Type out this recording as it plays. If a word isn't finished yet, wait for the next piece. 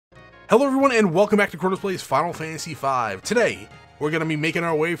Hello everyone and welcome back to Chronos Plays Final Fantasy V. Today, we're going to be making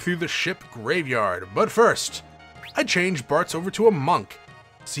our way through the ship graveyard. But first, I changed Bart's over to a monk.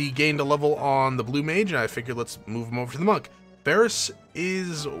 So he gained a level on the blue mage and I figured let's move him over to the monk. Ferris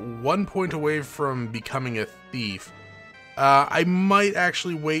is 1 point away from becoming a thief. I might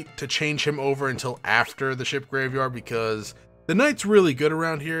actually wait to change him over until after the ship graveyard because the knight's really good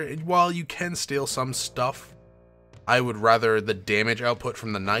around here. And while you can steal some stuff, I would rather the damage output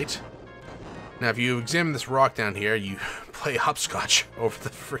from the knight. Now, if you examine this rock down here, you play hopscotch over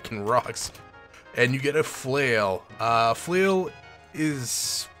the freaking rocks, and you get a flail. Flail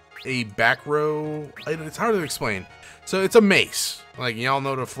is a back row item. It's hard to explain. So it's a mace. Like, y'all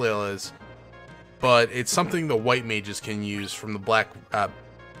know what a flail is. But it's something the white mages can use from the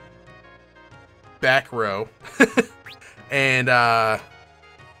back row. And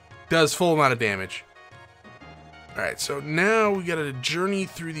does full amount of damage. Alright, so now we gotta journey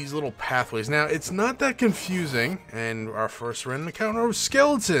through these little pathways. Now, it's not that confusing, and our first random encounter of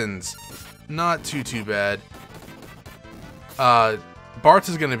skeletons. Not too bad. Bart's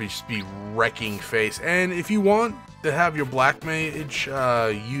is gonna be wrecking face, and if you want to have your black mage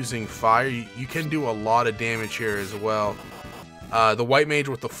using fire, you can do a lot of damage here as well. The white mage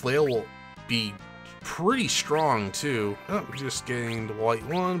with the flail will be pretty strong too. Oh, just getting the white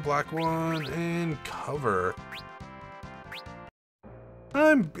one, black one, and cover.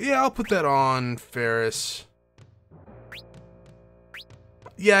 Yeah, I'll put that on Ferris.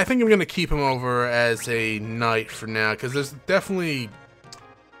 Yeah, I think I'm gonna keep him over as a knight for now, because there's definitely...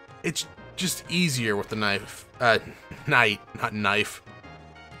 It's just easier with the knife. Knight, not knife.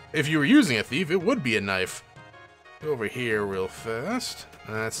 If you were using a thief, it would be a knife. Go over here real fast.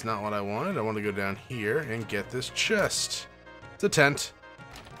 That's not what I wanted. I want to go down here and get this chest. It's a tent.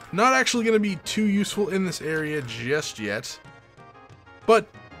 Not actually gonna be too useful in this area just yet. But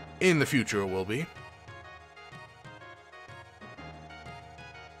in the future it will be.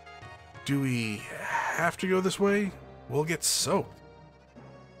 Do we have to go this way? We'll get soaked.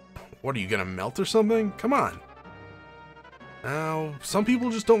 What, are you gonna melt or something? Come on. Now, some people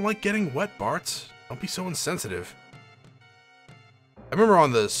just don't like getting wet, Bart. Don't be so insensitive. I remember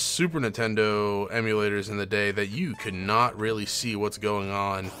on the Super Nintendo emulators in the day that you could not really see what's going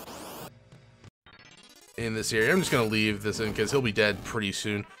on in this area. I'm just gonna leave this in because he'll be dead pretty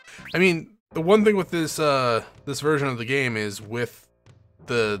soon. I mean, the one thing with this this version of the game is with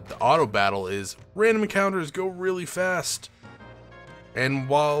the auto battle is random encounters go really fast. And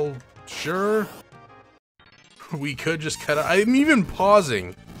while sure we could just cut out, I'm even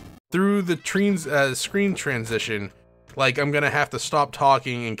pausing through the screen transition, like I'm gonna have to stop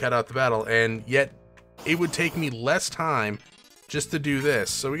talking and cut out the battle, and yet it would take me less time just to do this.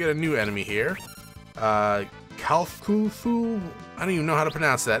 So we got a new enemy here. Kalthulhu? I don't even know how to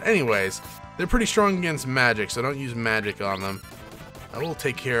pronounce that. Anyways, they're pretty strong against magic, so don't use magic on them. I will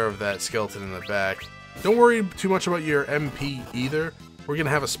take care of that skeleton in the back. Don't worry too much about your MP either. We're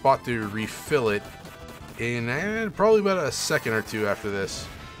gonna have a spot to refill it in probably about a second or two after this.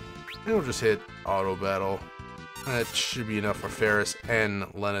 And we'll just hit auto battle. That should be enough for Ferris and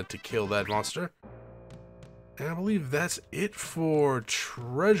Lena to kill that monster. And I believe that's it for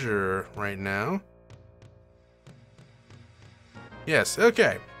treasure right now. Yes,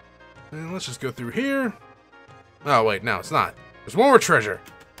 okay. And let's just go through here. Oh, wait, no, it's not. There's one more treasure.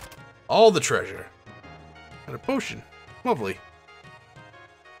 All the treasure. And a potion. Lovely.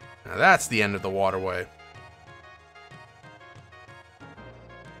 Now that's the end of the waterway.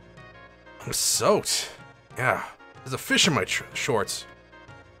 I'm soaked. Yeah, there's a fish in my shorts.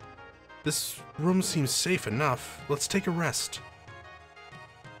 This room seems safe enough. Let's take a rest.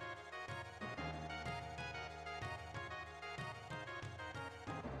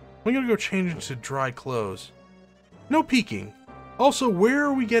 I'm gonna go change into dry clothes. No peeking. Also, where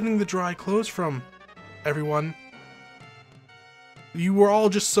are we getting the dry clothes from, everyone? You were all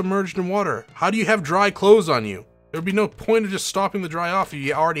just submerged in water. How do you have dry clothes on you? There would be no point of just stopping the dry off if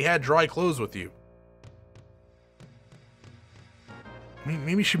you already had dry clothes with you. I mean,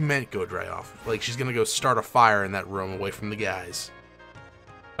 maybe she meant go dry off. Like she's gonna go start a fire in that room away from the guys.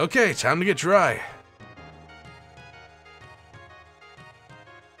 Okay, time to get dry.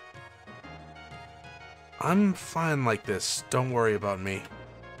 I'm fine like this. Don't worry about me.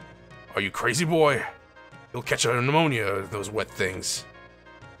 Are you crazy, boy? You'll catch a pneumonia, those wet things.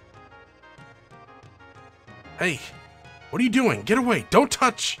 Hey, what are you doing? Get away! Don't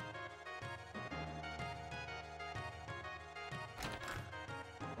touch!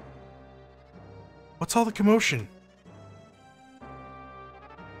 What's all the commotion?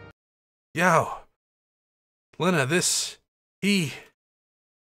 Yo. Lena, he...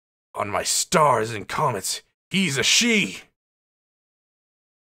 On my stars and comets, he's a she!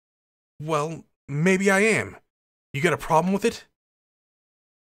 Well, maybe I am. You got a problem with it?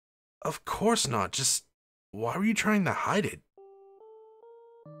 Of course not, just why were you trying to hide it?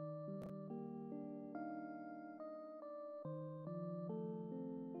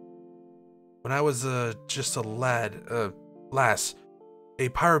 When I was just a lass, a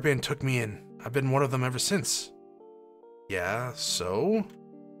pirate band took me in. I've been one of them ever since. Yeah, so?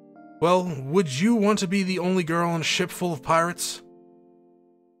 Well, would you want to be the only girl on a ship full of pirates?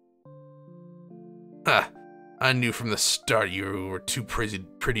 Ha! I knew from the start you were too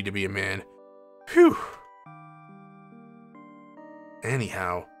pretty to be a man. Phew!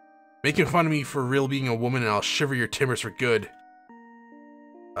 Anyhow, making fun of me for real being a woman and I'll shiver your timbers for good.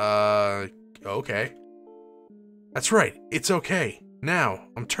 Okay. That's right, it's okay. Now,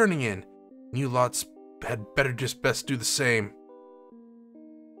 I'm turning in. You lots had better just best do the same.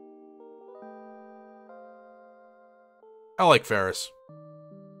 I like Ferris.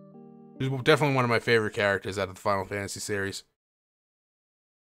 He's definitely one of my favorite characters out of the Final Fantasy series.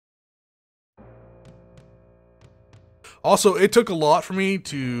 Also, it took a lot for me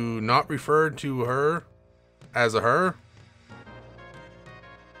to not refer to her as a her.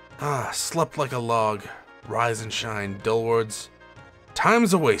 Ah, slept like a log. Rise and shine, dullwards.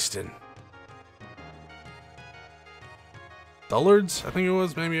 Time's a-wastin'. Dullards? I think it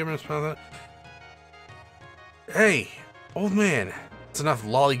was. Maybe I mispronounced that. Hey, old man. It's enough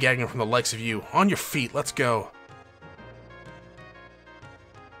lollygagging from the likes of you. On your feet, let's go.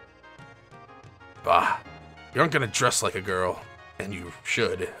 Bah, you aren't gonna dress like a girl. And you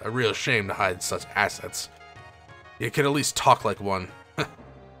should. A real shame to hide such assets. You could at least talk like one.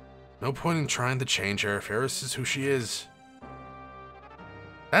 No point in trying to change her. Ferris is who she is.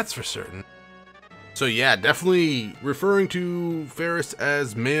 That's for certain. So yeah, definitely referring to Ferris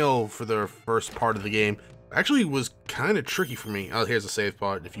as male for the first part of the game actually was kind of tricky for me. Oh, here's a save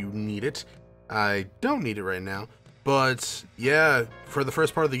part if you need it. I don't need it right now. But yeah, for the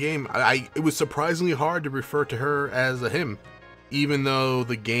first part of the game, it was surprisingly hard to refer to her as a him, even though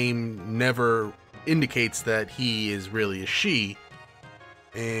the game never indicates that he is really a she.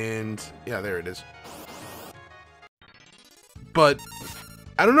 And yeah, there it is. But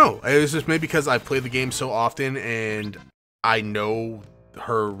I don't know. It was just maybe because I've played the game so often and I know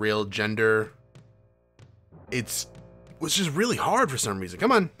her real gender. It was just really hard for some reason.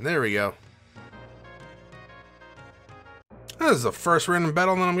 Come on. There we go. This is the first random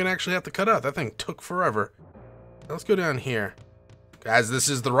battle that I'm going to actually have to cut out. That thing took forever. Let's go down here. As this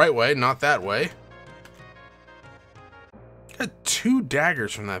is the right way, not that way. Got 2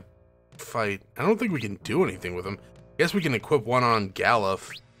 daggers from that fight. I don't think we can do anything with them. Guess we can equip one on Galuf.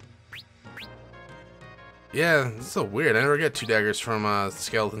 Yeah, this is so weird. I never got 2 daggers from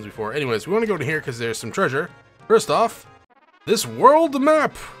skeletons before. Anyways, we want to go to here because there's some treasure. First off, this world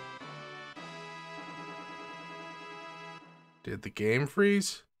map. Did the game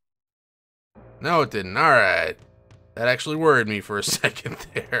freeze? No, it didn't. Alright. That actually worried me for a second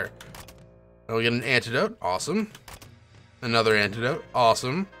there. Oh, we get an antidote. Awesome. Another antidote.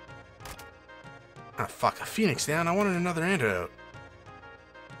 Awesome. Ah, fuck. A Phoenix down. I wanted another antidote.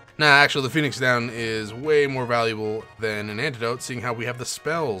 Nah, actually, the Phoenix down is way more valuable than an antidote, seeing how we have the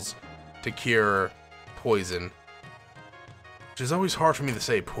spells to cure poison. Which is always hard for me to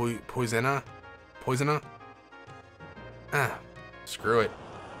say. Poisona? Poisona? Ah, screw it.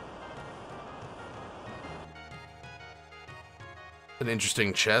 An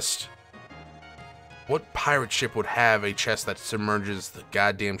interesting chest. What pirate ship would have a chest that submerges the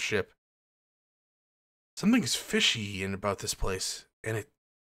goddamn ship? Something's fishy in about this place, and it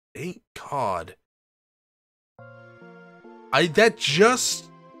ain't cod. I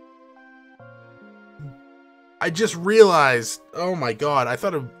just realized, oh my god, I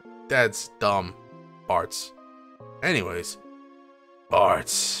thought that's dumb. Barts. Anyways.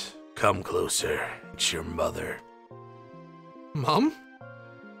 Barts, come closer. It's your mother. Mom?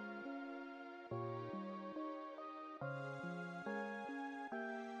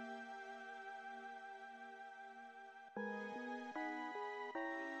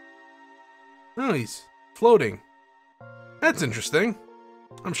 Oh, he's floating. That's interesting.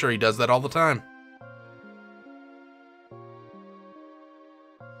 I'm sure he does that all the time.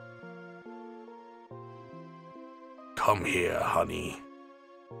 Come here, honey.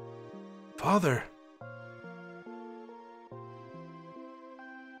 Father.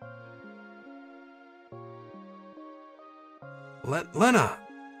 Lena.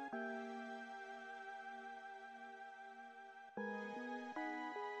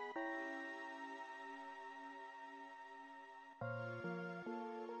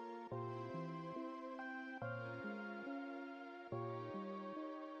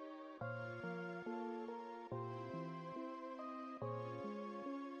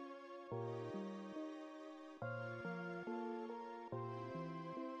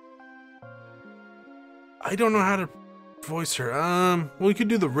 I don't know how to voice her. Well, we could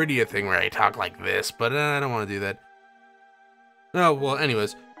do the Rydia thing where I talk like this, but I don't want to do that. Oh, well,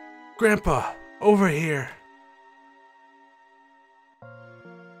 anyways. Grandpa, over here.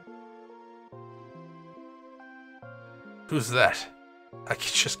 Who's that? I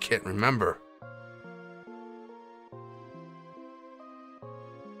just can't remember.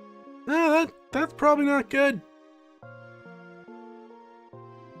 That's probably not good.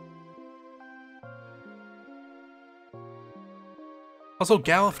 Also,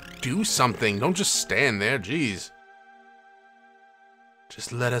 Galuf, do something. Don't just stand there, jeez.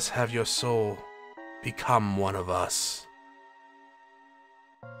 Just let us have your soul. Become one of us.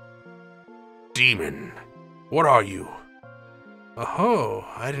 Demon, what are you? Oh,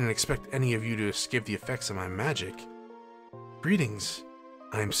 I didn't expect any of you to escape the effects of my magic. Greetings,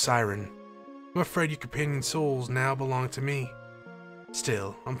 I am Siren. I'm afraid your companion souls now belong to me.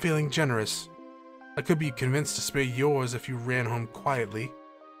 Still, I'm feeling generous. I could be convinced to spare yours if you ran home quietly.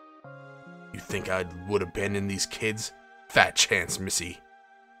 You think I would abandon these kids? Fat chance, Missy.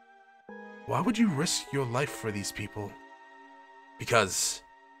 Why would you risk your life for these people? Because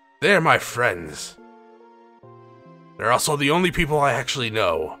they're my friends. They're also the only people I actually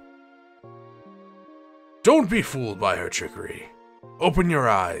know. Don't be fooled by her trickery. Open your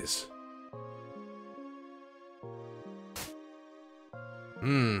eyes.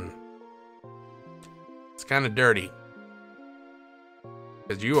 It's kind of dirty.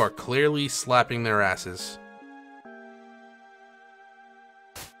 Because you are clearly slapping their asses.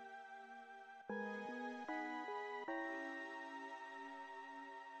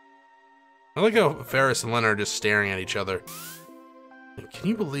 I like how Ferris and Lena are just staring at each other. Can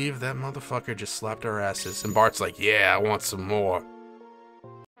you believe that motherfucker just slapped our asses? And Bart's like, yeah, I want some more.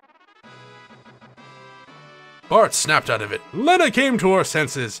 Bart snapped out of it. Lena came to her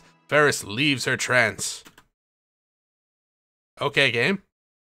senses. Ferris leaves her trance. Okay, game.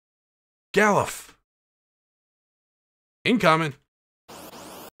 Galuf. Incoming.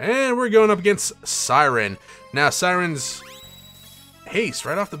 And we're going up against Siren. Now, Siren's haste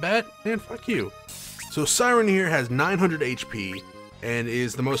right off the bat? Man, fuck you. So Siren here has 900 HP and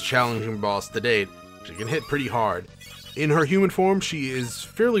is the most challenging boss to date. She can hit pretty hard. In her human form, she is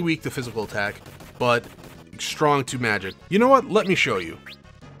fairly weak to physical attack, but strong to magic. You know what? Let me show you.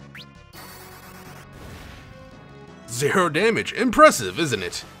 0 damage. Impressive, isn't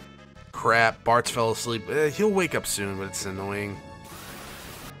it? Crap, Bart's fell asleep. He'll wake up soon, but it's annoying.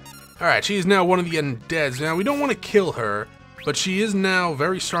 Alright, she is now one of the undeads. Now, we don't want to kill her, but she is now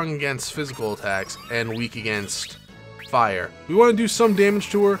very strong against physical attacks and weak against fire. We want to do some damage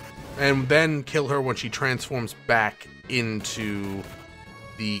to her and then kill her when she transforms back into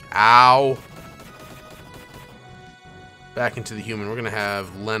the... Ow! Back into the human. We're going to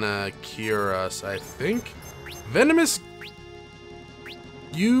have Lena cure us, I think. Venomous...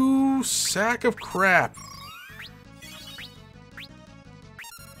 You sack of crap.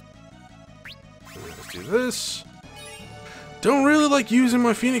 Let's do this. Don't really like using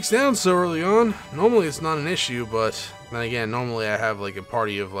my Phoenix down so early on. Normally it's not an issue, but then again, normally I have like a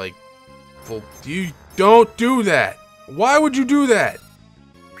party of like full... You don't do that! Why would you do that?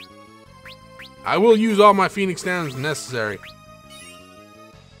 I will use all my Phoenix downs if necessary.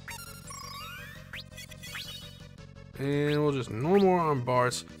 And we'll just no more on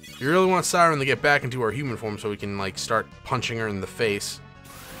Bart's. You really want Siren to get back into her human form so we can like start punching her in the face.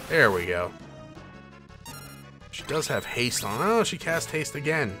 There we go. She does have haste on. Oh, she cast haste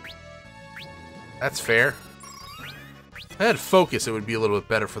again. That's fair. If I had focus, it would be a little bit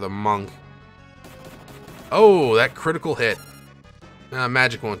better for the monk. Oh, that critical hit.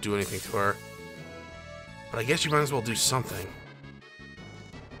 Magic won't do anything to her. But I guess you might as well do something.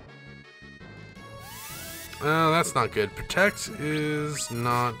 Oh, that's not good. Protect is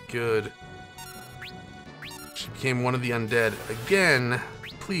not good. She became one of the undead. Again,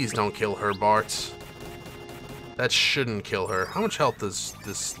 please don't kill her, Bart. That shouldn't kill her. How much health does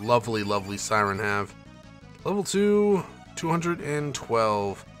this lovely, lovely Siren have? Level 2,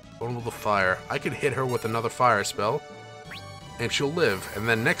 212. Vulnerable to fire. I could hit her with another fire spell, and she'll live. And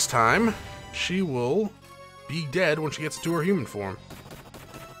then next time, she will be dead when she gets to her human form.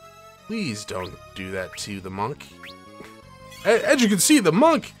 Please don't do that to the monk. As you can see, the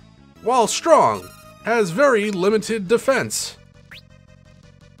monk, while strong, has very limited defense.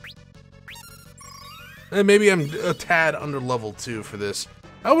 And maybe I'm a tad under level 2 for this.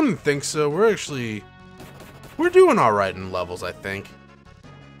 I wouldn't think so. We're doing alright in levels, I think.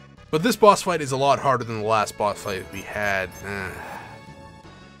 But this boss fight is a lot harder than the last boss fight we had.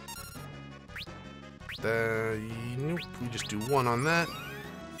 Nope, we just do 1 on that.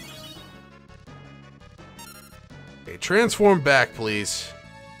 Okay, transform back, please.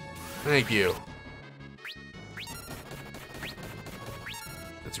 Thank you.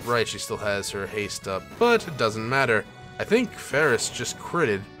 That's right, she still has her haste up, but it doesn't matter. I think Ferris just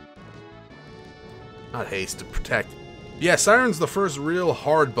critted. Not haste, to protect. Yeah, Siren's the first real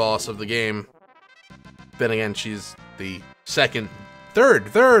hard boss of the game. Then again, she's the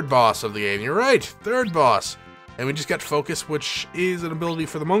third boss of the game. You're right, third boss. And we just got Focus, which is an ability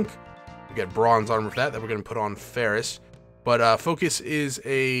for the monk. We got bronze armor for that we're going to put on Ferris. But Focus is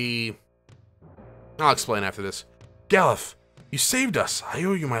a... I'll explain after this. Galuf, you saved us. I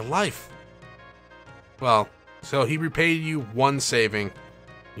owe you my life. Well, so he repaid you 1 saving.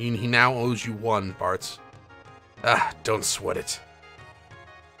 He now owes you 1, Bartz. Ah, don't sweat it.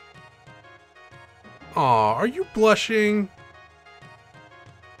 Aw, are you blushing?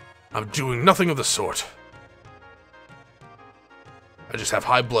 I'm doing nothing of the sort. I just have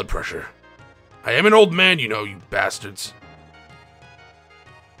high blood pressure. I am an old man, you know, you bastards.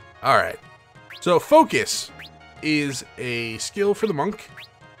 Alright. So, Focus is a skill for the monk.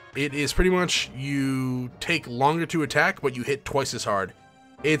 It is pretty much you take longer to attack, but you hit twice as hard.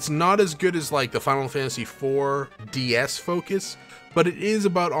 It's not as good as like the Final Fantasy IV DS Focus, but it is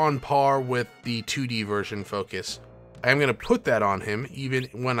about on par with the 2D version Focus. I'm going to put that on him, even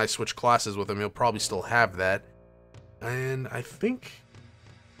when I switch classes with him, he'll probably still have that. And I think...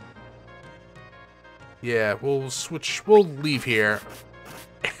 yeah, we'll leave here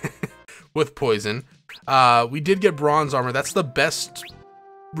with poison. We did get bronze armor. That's the best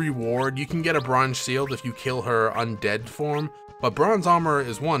reward. You can get a bronze shield if you kill her undead form, but bronze armor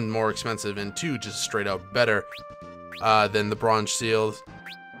is 1, more expensive, and 2, just straight out better than the bronze shield.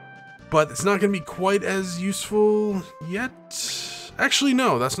 But it's not going to be quite as useful yet. Actually,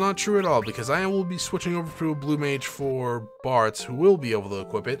 no, that's not true at all, because I will be switching over to a blue mage for Bartz, who will be able to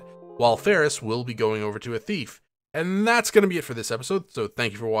equip it, while Ferris will be going over to a thief. And that's going to be it for this episode, so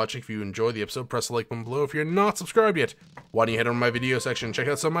thank you for watching. If you enjoyed the episode, press the like button below. If you're not subscribed yet, why don't you head over to my video section, check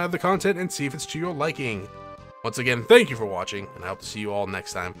out some of my other content, and see if it's to your liking. Once again, thank you for watching, and I hope to see you all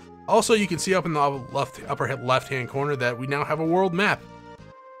next time. Also, you can see up in the upper left-hand corner that we now have a world map.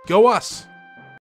 Go us!